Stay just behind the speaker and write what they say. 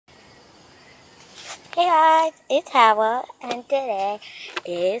Hey guys, it's Hawa, and today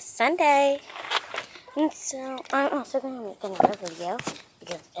is Sunday. And so I'm also going to make another video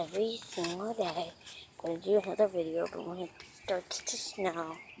because every single day I'm going to do another video, but when it starts to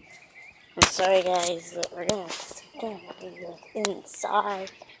snow, I'm sorry guys, but we're going to have to start doing videos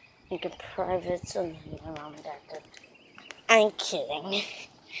inside in private so then my mom and dad don't. I'm kidding.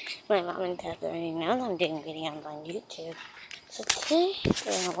 My mom and dad already know I'm doing videos on YouTube. So today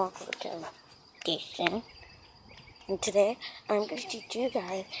we're going to walk over to the station. And today, I'm going to teach you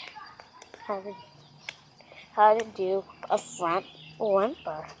guys how to do a front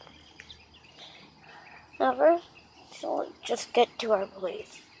limper. Now first, so let's just get to our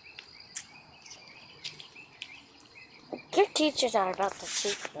place. Your teachers are about to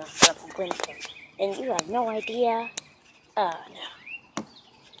teach you a front limper, and you have no idea. No.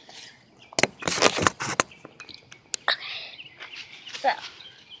 So,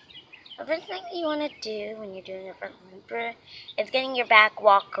 the first thing you want to do when you're doing a front limper is getting your back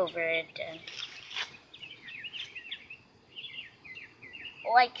walkover done.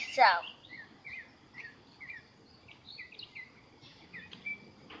 Like so.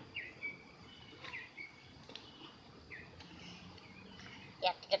 You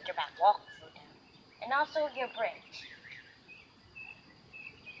have to get your back walkover down. And also your bridge.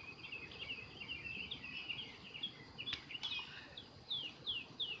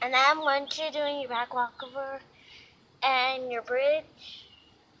 And then once you're doing your back walkover and your bridge,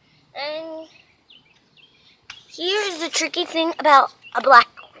 and here's the tricky thing about a black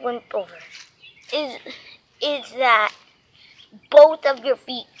limp over is that both of your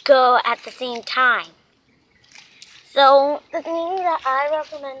feet go at the same time. So the thing that I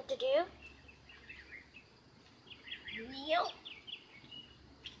recommend to do,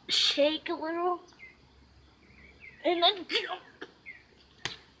 shake a little, and then jump,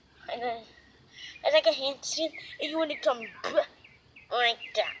 and then it's like a handstand, and you want to come like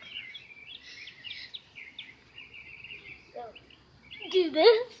that. So do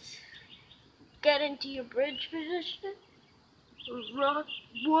this. Get into your bridge position. Rock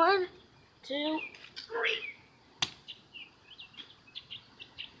 1, 2, 3.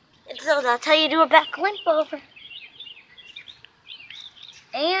 And so that's how you do a back limp over.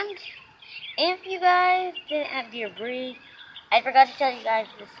 And if you guys didn't have your bridge, I forgot to tell you guys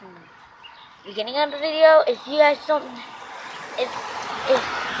this in the beginning of the video. If you guys don't, if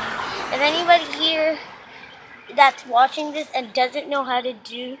anybody here that's watching this and doesn't know how to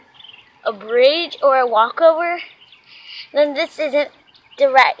do a bridge or a walkover, then this isn't the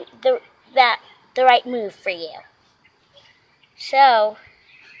right move for you. So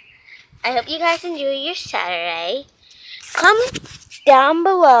I hope you guys enjoy your Saturday. Comment down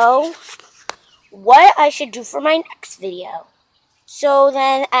below what I should do for my next video, so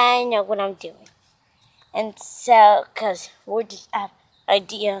then I know what I'm doing. And so, because we're just out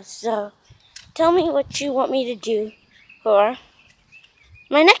ideas, so tell me what you want me to do for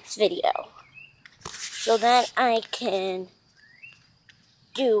my next video, so then I can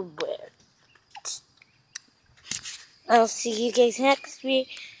do it. I'll see you guys next week.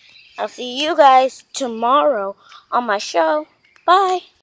 I'll see you guys tomorrow on my show. Bye.